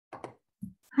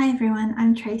Hi everyone,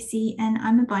 I'm Tracy and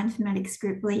I'm a Bioinformatics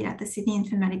group lead at the Sydney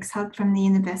Informatics Hub from the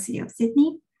University of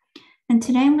Sydney. And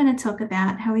today I'm going to talk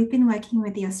about how we've been working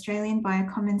with the Australian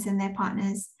BioCommons and their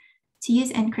partners to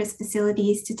use NCRIS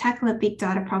Facilities to tackle a big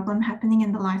data problem happening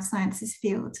in the life sciences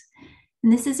field.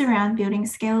 And this is around building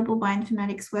scalable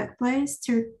bioinformatics workflows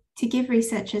to give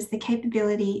researchers the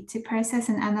capability to process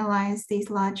and analyze these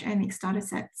large omics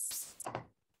datasets.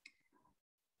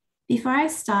 Before I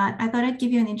start, I thought I'd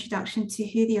give you an introduction to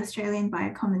who the Australian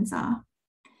BioCommons are.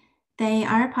 They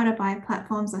are a part of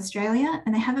Bioplatforms Australia,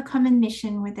 and they have a common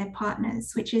mission with their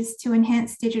partners, which is to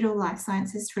enhance digital life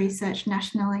sciences research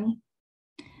nationally.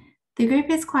 The group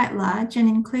is quite large and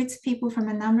includes people from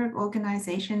a number of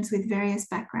organisations with various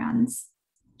backgrounds.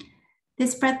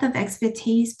 This breadth of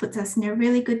expertise puts us in a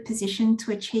really good position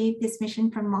to achieve this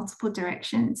mission from multiple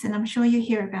directions, and I'm sure you'll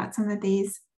hear about some of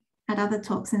these at other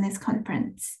talks in this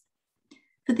conference.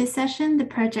 For this session, the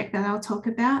project that I'll talk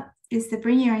about is the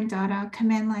Bring Your Own Data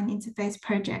command line interface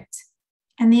project.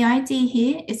 And the idea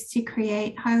here is to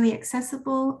create highly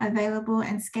accessible, available,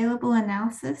 and scalable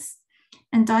analysis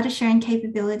and data sharing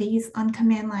capabilities on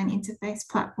command line interface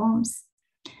platforms.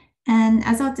 And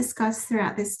as I'll discuss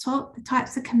throughout this talk, the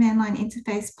types of command line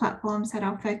interface platforms that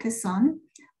I'll focus on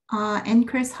are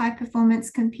NCRIS High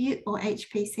Performance Compute or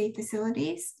HPC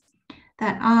facilities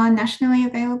that are nationally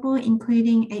available,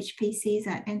 including HPCs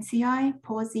at NCI,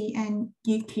 PAWSI, and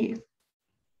UQ.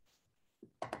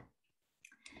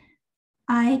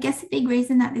 I guess a big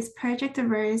reason that this project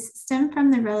arose stemmed from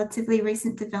the relatively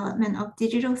recent development of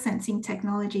digital sensing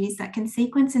technologies that can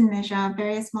sequence and measure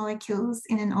various molecules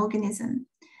in an organism.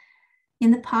 In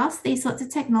the past, these sorts of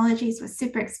technologies were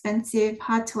super expensive,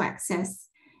 hard to access,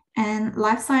 and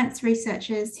life science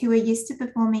researchers who were used to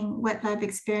performing wet lab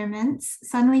experiments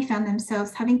suddenly found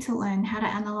themselves having to learn how to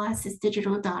analyze this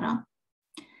digital data.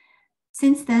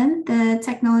 Since then, the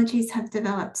technologies have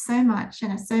developed so much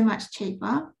and are so much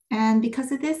cheaper. And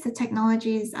because of this, the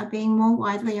technologies are being more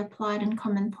widely applied and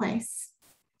commonplace.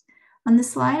 On the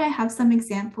slide, I have some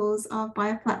examples of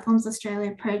Bioplatforms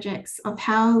Australia projects of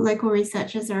how local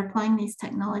researchers are applying these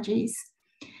technologies.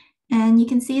 And you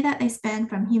can see that they span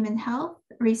from human health,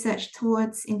 research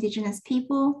towards Indigenous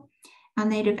people, our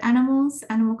native animals,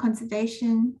 animal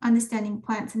conservation, understanding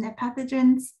plants and their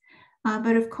pathogens.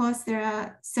 But of course, there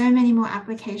are so many more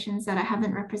applications that I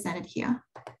haven't represented here.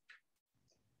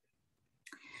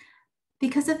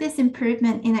 Because of this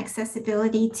improvement in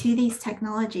accessibility to these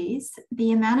technologies,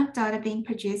 the amount of data being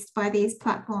produced by these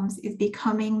platforms is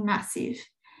becoming massive.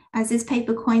 As this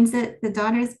paper coins it, the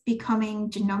data is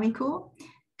becoming genomical,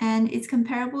 and it's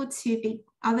comparable to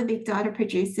other big data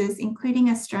producers, including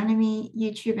astronomy,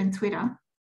 YouTube, and Twitter.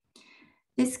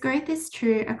 This growth is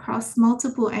true across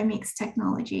multiple omics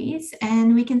technologies,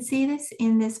 and we can see this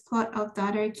in this plot of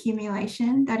data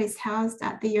accumulation that is housed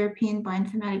at the European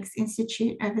Bioinformatics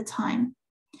Institute over time.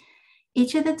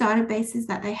 Each of the databases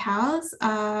that they house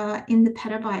are in the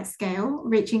petabyte scale,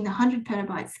 reaching the 100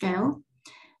 petabyte scale.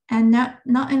 And not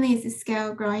only is the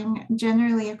scale growing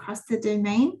generally across the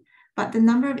domain, but the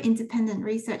number of independent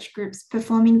research groups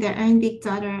performing their own big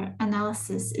data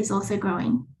analysis is also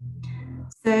growing.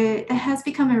 So it has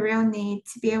become a real need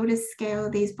to be able to scale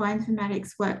these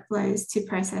bioinformatics workflows to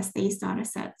process these data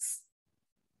sets.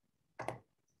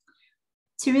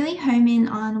 To really home in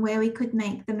on where we could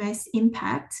make the most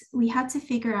impact, we had to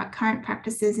figure out current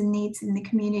practices and needs in the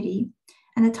community.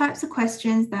 And the types of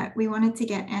questions that we wanted to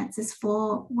get answers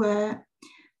for were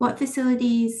what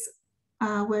facilities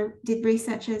did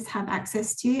researchers have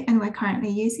access to and were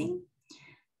currently using?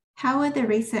 How were the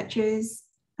researchers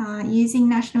using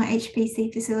national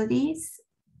HPC facilities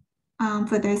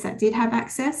for those that did have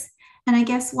access? And I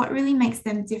guess what really makes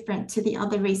them different to the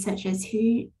other researchers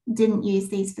who didn't use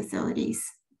these facilities?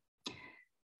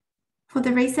 For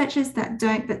the researchers that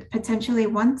don't but potentially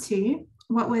want to,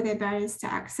 what were their barriers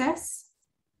to access?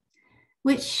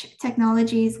 Which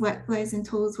technologies, workflows, and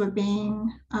tools were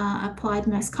being applied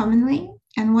most commonly?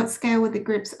 And what scale were the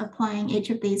groups applying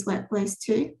each of these workflows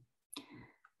to?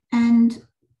 And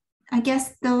I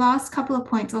guess the last couple of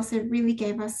points also really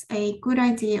gave us a good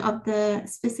idea of the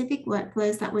specific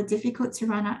workflows that were difficult to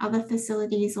run at other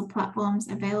facilities or platforms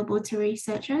available to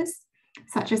researchers,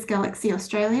 such as Galaxy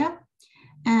Australia.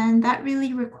 And that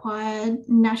really required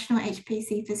national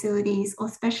HPC facilities or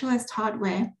specialist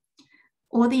hardware,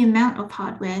 or the amount of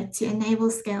hardware to enable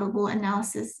scalable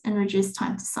analysis and reduce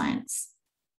time to science.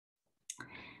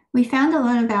 We found a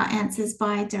lot of our answers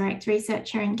by direct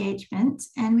researcher engagement,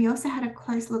 and we also had a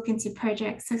close look into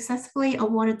projects successfully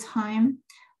awarded time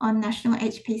on national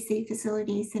HPC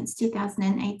facilities since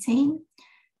 2018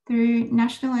 through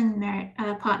national and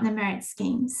partner merit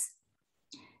schemes.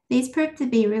 These proved to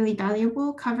be really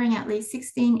valuable, covering at least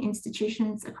 16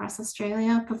 institutions across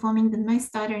Australia, performing the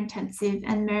most data-intensive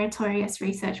and meritorious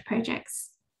research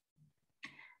projects.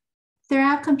 Through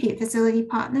our compute facility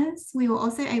partners, we were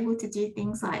also able to do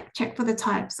things like check for the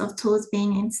types of tools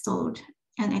being installed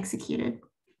and executed.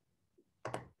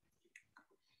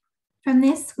 From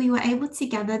this, we were able to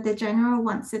gather the general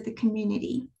wants of the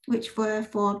community, which were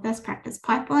for best practice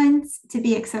pipelines to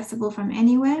be accessible from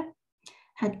anywhere,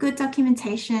 had good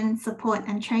documentation, support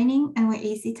and training, and were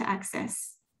easy to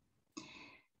access.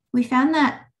 We found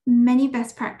that many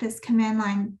best practice command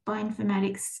line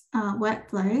bioinformatics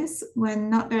workflows were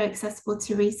not very accessible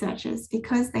to researchers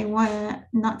because they were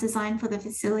not designed for the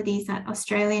facilities that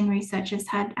Australian researchers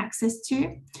had access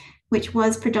to, which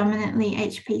was predominantly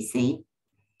HPC.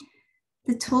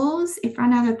 The tools, if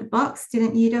run out of the box,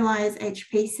 didn't utilize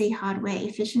HPC hardware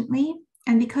efficiently.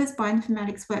 And because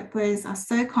bioinformatics workflows are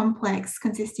so complex,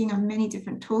 consisting of many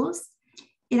different tools,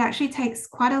 it actually takes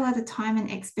quite a lot of time and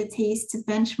expertise to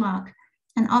benchmark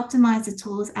and optimize the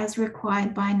tools as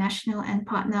required by national and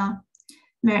partner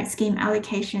merit scheme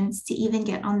allocations to even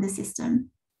get on the system.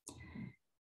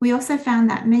 We also found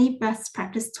that many best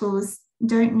practice tools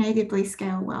don't natively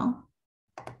scale well.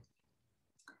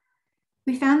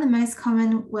 We found the most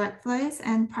common workflows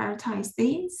and prioritized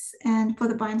these. And for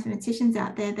the bioinformaticians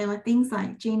out there, there were things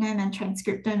like genome and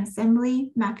transcriptome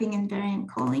assembly, mapping and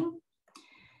variant calling.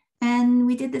 And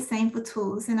we did the same for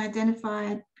tools and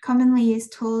identified commonly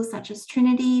used tools such as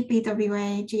Trinity,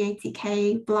 BWA,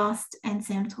 GATK, BLAST, and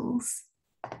SAM tools.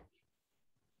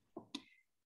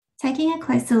 Taking a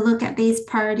closer look at these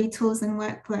priority tools and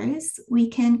workflows, we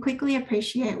can quickly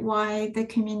appreciate why the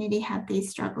community had these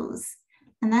struggles.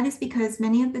 And that is because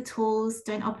many of the tools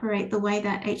don't operate the way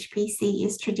that HPC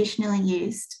is traditionally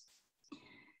used.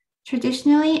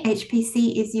 Traditionally,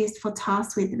 HPC is used for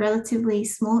tasks with relatively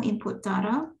small input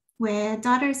data, where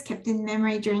data is kept in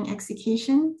memory during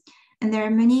execution, and there are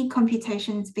many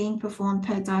computations being performed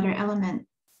per data element.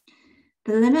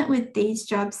 The limit with these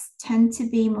jobs tend to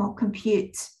be more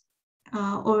compute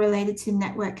or related to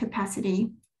network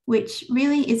capacity, which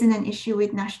really isn't an issue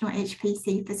with national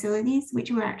HPC facilities,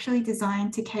 which were actually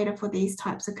designed to cater for these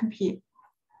types of compute.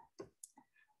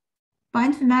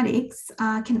 Bioinformatics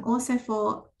can also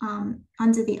fall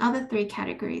under the other three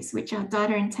categories, which are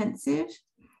data intensive,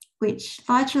 which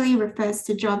largely refers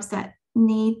to jobs that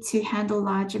need to handle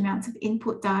large amounts of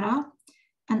input data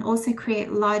and also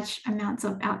create large amounts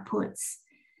of outputs.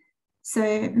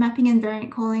 So mapping and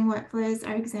variant calling workflows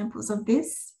are examples of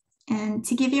this. And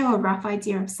to give you a rough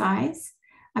idea of size,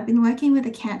 I've been working with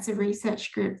a cancer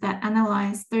research group that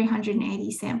analysed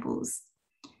 380 samples.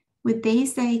 With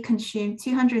these, they consumed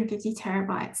 250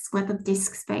 terabytes worth of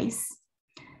disk space.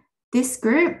 This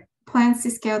group plans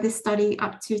to scale this study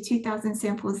up to 2,000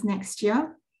 samples next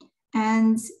year.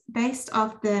 And based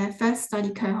off the first study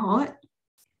cohort,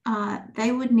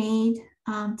 they would need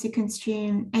to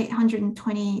consume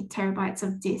 820 terabytes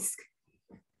of disk.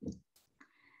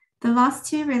 The last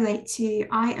two relate to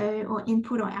I/O or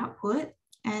input or output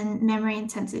and memory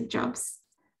intensive jobs.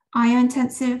 I/O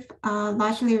intensive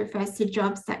largely refers to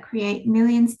jobs that create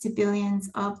millions to billions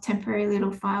of temporary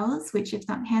little files, which if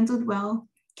not handled well,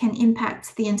 can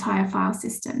impact the entire file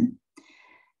system.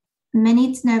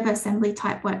 Many de novo assembly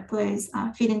type workflows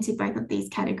fit into both of these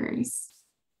categories.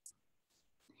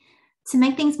 To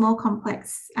make things more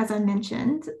complex, as I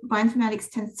mentioned, bioinformatics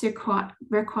tends to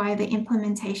require the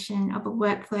implementation of a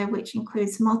workflow which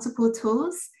includes multiple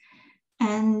tools,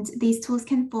 and these tools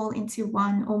can fall into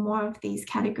one or more of these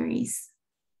categories.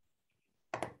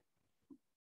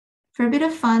 For a bit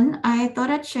of fun, I thought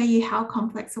I'd show you how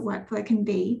complex a workflow can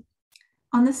be.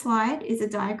 On the slide is a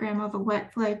diagram of a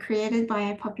workflow created by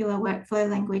a popular workflow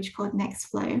language called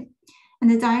Nextflow. And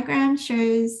the diagram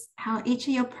shows how each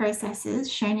of your processes,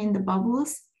 shown in the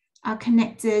bubbles, are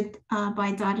connected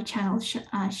by data channels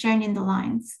shown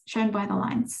by the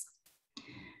lines.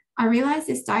 I realize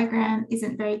this diagram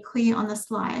isn't very clear on the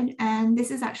slide, and this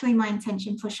is actually my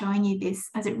intention for showing you this,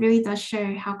 as it really does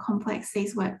show how complex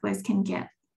these workflows can get.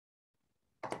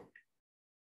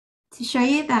 To show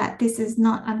you that this is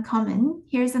not uncommon,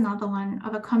 here's another one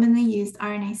of a commonly used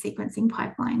RNA sequencing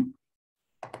pipeline.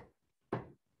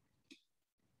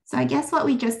 So I guess what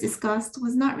we just discussed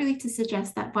was not really to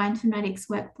suggest that bioinformatics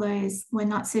workflows were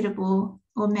not suitable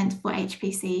or meant for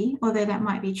HPC, although that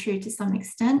might be true to some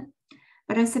extent.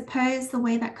 But I suppose the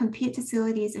way that compute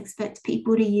facilities expect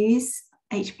people to use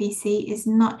HPC is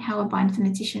not how a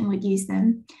bioinformatician would use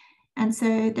them. And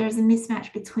so there's a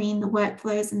mismatch between the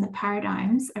workflows and the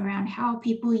paradigms around how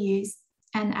people use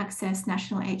and access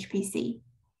national HPC.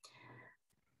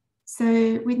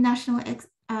 So with national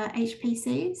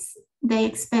HPCs. They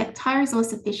expect high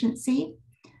resource efficiency,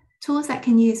 tools that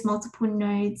can use multiple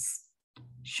nodes,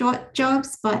 short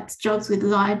jobs, but jobs with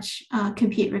large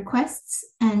compute requests,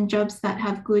 and jobs that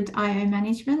have good I/O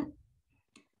management.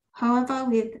 However,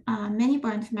 with many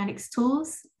bioinformatics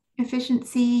tools,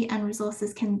 efficiency and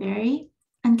resources can vary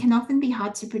and can often be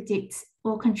hard to predict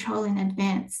or control in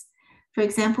advance. For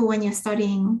example, when you're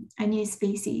studying a new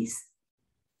species.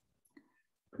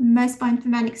 Most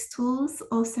bioinformatics tools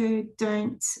also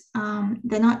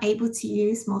they're not able to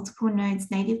use multiple nodes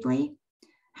natively,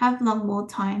 have long wall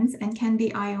times, and can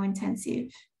be I/O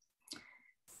intensive.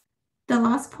 The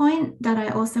last point that I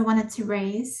also wanted to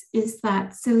raise is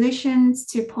that solutions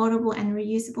to portable and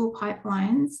reusable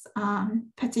pipelines,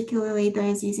 particularly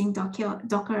those using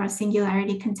Docker or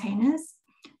Singularity containers,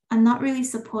 are not really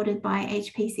supported by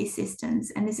HPC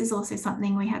systems. And this is also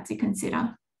something we had to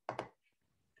consider.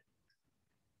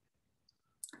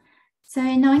 So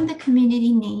knowing the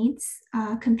community needs,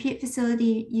 compute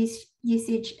facility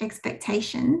usage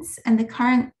expectations, and the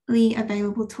currently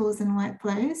available tools and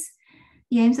workflows,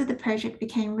 the aims of the project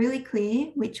became really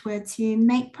clear, which were to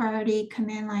make priority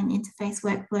command line interface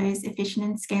workflows efficient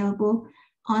and scalable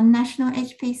on national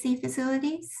HPC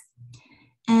facilities,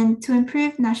 and to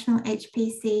improve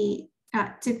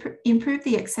improve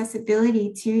the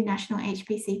accessibility to national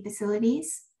HPC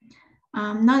facilities,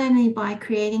 not only by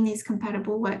creating these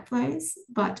compatible workflows,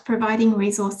 but providing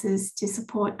resources to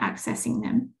support accessing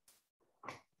them.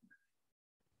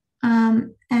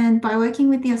 And by working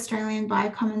with the Australian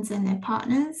BioCommons and their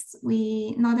partners,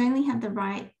 we not only had the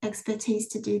right expertise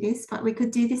to do this, but we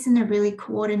could do this in a really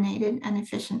coordinated and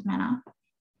efficient manner.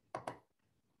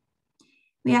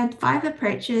 We had 5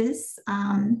 approaches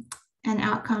and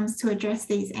outcomes to address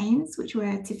these aims, which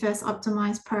were to first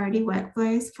optimize priority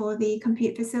workflows for the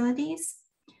compute facilities,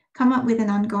 come up with an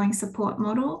ongoing support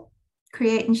model,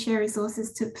 create and share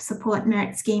resources to support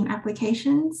merit scheme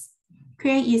applications,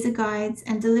 create user guides,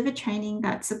 and deliver training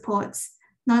that supports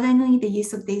not only the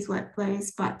use of these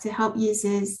workflows, but to help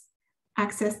users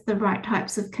access the right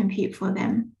types of compute for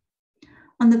them.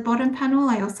 On the bottom panel,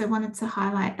 I also wanted to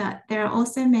highlight that there are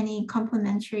also many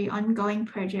complementary ongoing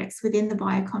projects within the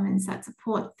BioCommons that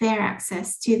support fair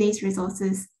access to these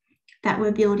resources that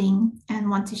we're building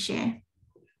and want to share.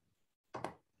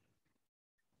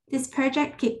 This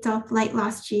project kicked off late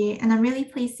last year, and I'm really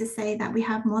pleased to say that we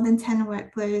have more than 10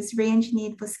 workflows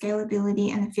re-engineered for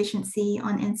scalability and efficiency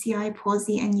on NCI,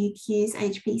 PAWSI, and UQ's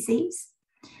HPCs.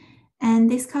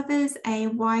 And this covers a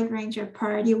wide range of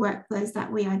priority workflows that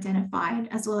we identified,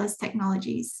 as well as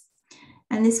technologies.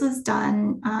 And this was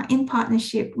done in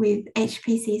partnership with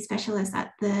HPC specialists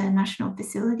at the national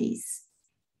facilities.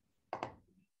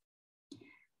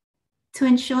 To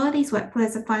ensure these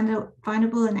workflows are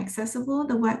findable and accessible,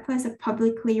 the workflows are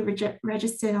publicly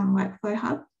registered on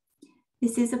WorkflowHub.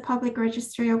 This is a public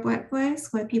registry of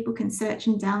workflows where people can search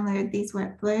and download these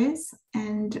workflows,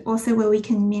 and also where we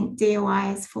can mint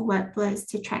DOIs for workflows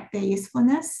to track their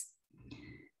usefulness.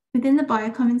 Within the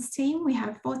BioCommons team, we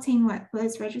have 14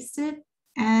 workflows registered,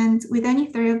 and with only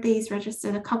 3 of these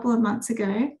registered a couple of months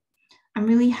ago, I'm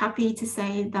really happy to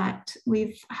say that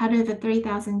we've had over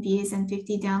 3,000 views and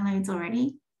 50 downloads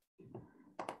already.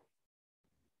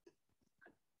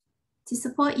 To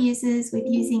support users with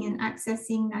using and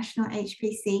accessing national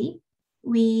HPC,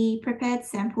 we prepared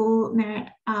sample merit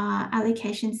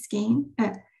allocation scheme,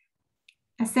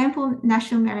 a sample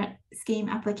national merit scheme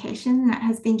application that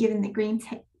has been given the green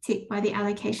tick by the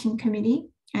allocation committee,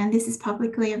 and this is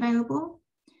publicly available.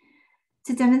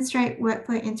 To demonstrate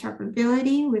workflow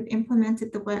interoperability, we've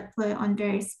implemented the workflow on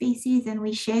various species, and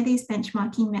we share these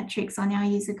benchmarking metrics on our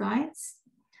user guides.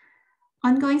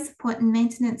 Ongoing support and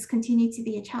maintenance continue to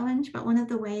be a challenge, but one of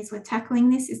the ways we're tackling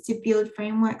this is to build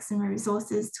frameworks and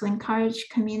resources to encourage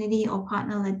community or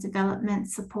partner-led development,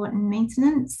 support, and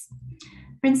maintenance.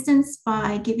 For instance,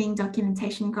 by giving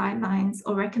documentation guidelines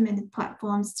or recommended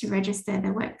platforms to register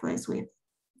their workflows with.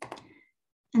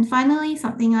 And finally,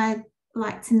 something I'd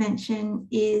like to mention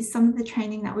is some of the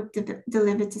training that we've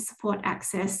delivered to support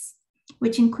access,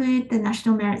 which include the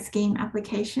National Merit Scheme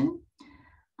application.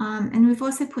 And we've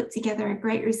also put together a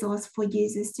great resource for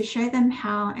users to show them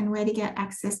how and where to get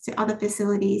access to other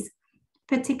facilities,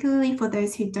 particularly for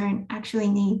those who don't actually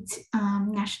need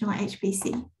national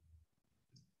HPC.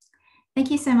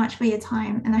 Thank you so much for your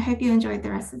time, and I hope you enjoyed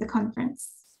the rest of the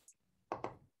conference.